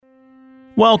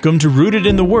Welcome to Rooted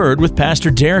in the Word with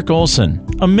Pastor Derek Olson,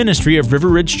 a ministry of River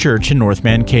Ridge Church in North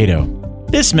Mankato.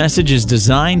 This message is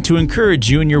designed to encourage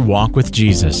you in your walk with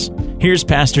Jesus. Here's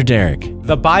Pastor Derek.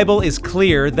 The Bible is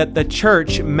clear that the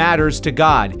church matters to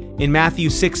God. In Matthew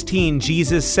 16,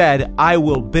 Jesus said, "I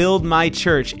will build my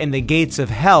church, and the gates of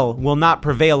hell will not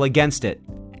prevail against it."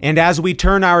 And as we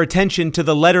turn our attention to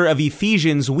the letter of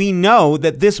Ephesians, we know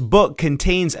that this book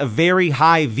contains a very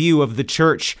high view of the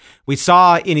church. We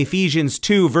saw in Ephesians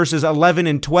 2, verses 11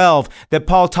 and 12, that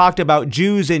Paul talked about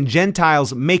Jews and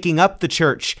Gentiles making up the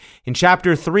church. In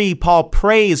chapter 3, Paul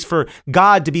prays for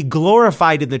God to be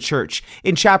glorified in the church.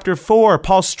 In chapter 4,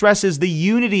 Paul stresses the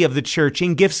unity of the church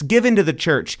and gifts given to the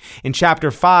church. In chapter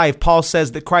 5, Paul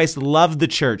says that Christ loved the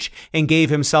church and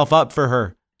gave himself up for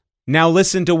her. Now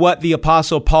listen to what the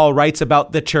Apostle Paul writes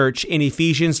about the church in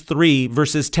Ephesians 3,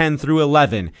 verses 10 through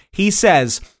 11. He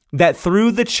says that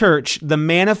through the church, the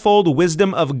manifold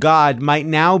wisdom of God might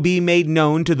now be made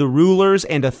known to the rulers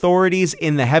and authorities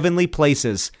in the heavenly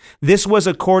places. This was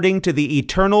according to the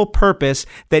eternal purpose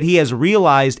that he has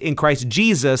realized in Christ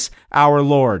Jesus, our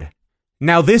Lord.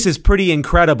 Now, this is pretty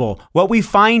incredible. What we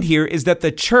find here is that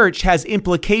the church has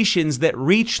implications that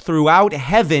reach throughout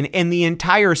heaven and the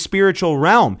entire spiritual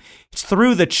realm. It's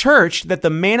through the church that the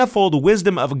manifold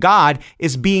wisdom of God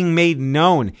is being made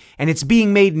known, and it's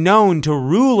being made known to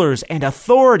rulers and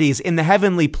authorities in the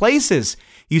heavenly places.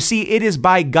 You see, it is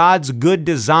by God's good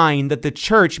design that the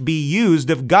church be used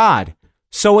of God.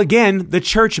 So again, the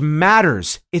church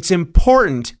matters. It's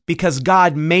important because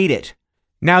God made it.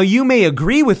 Now, you may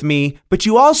agree with me, but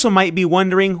you also might be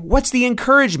wondering, what's the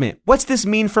encouragement? What's this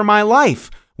mean for my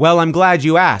life? Well, I'm glad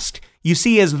you asked. You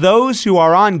see, as those who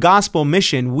are on gospel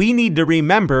mission, we need to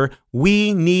remember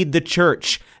we need the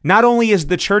church. Not only is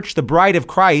the church the bride of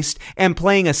Christ and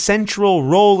playing a central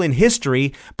role in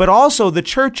history, but also the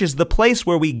church is the place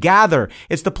where we gather.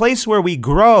 It's the place where we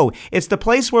grow. It's the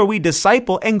place where we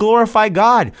disciple and glorify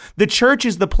God. The church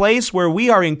is the place where we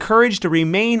are encouraged to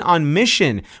remain on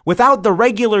mission. Without the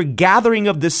regular gathering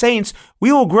of the saints,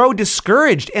 we will grow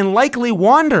discouraged and likely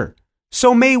wander.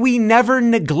 So may we never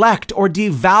neglect or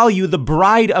devalue the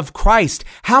bride of Christ.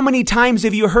 How many times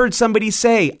have you heard somebody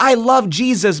say, "I love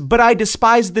Jesus, but I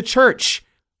despise the church"?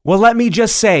 Well, let me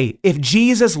just say, if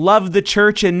Jesus loved the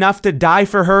church enough to die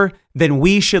for her, then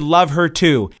we should love her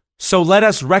too. So let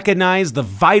us recognize the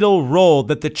vital role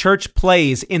that the church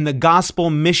plays in the gospel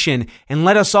mission, and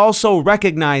let us also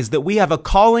recognize that we have a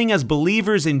calling as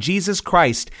believers in Jesus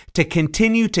Christ to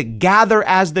continue to gather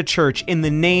as the church in the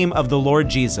name of the Lord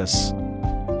Jesus.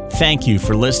 Thank you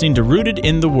for listening to Rooted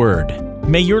in the Word.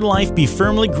 May your life be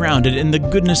firmly grounded in the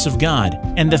goodness of God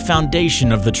and the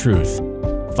foundation of the truth.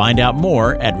 Find out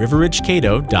more at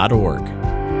riverridgecato.org.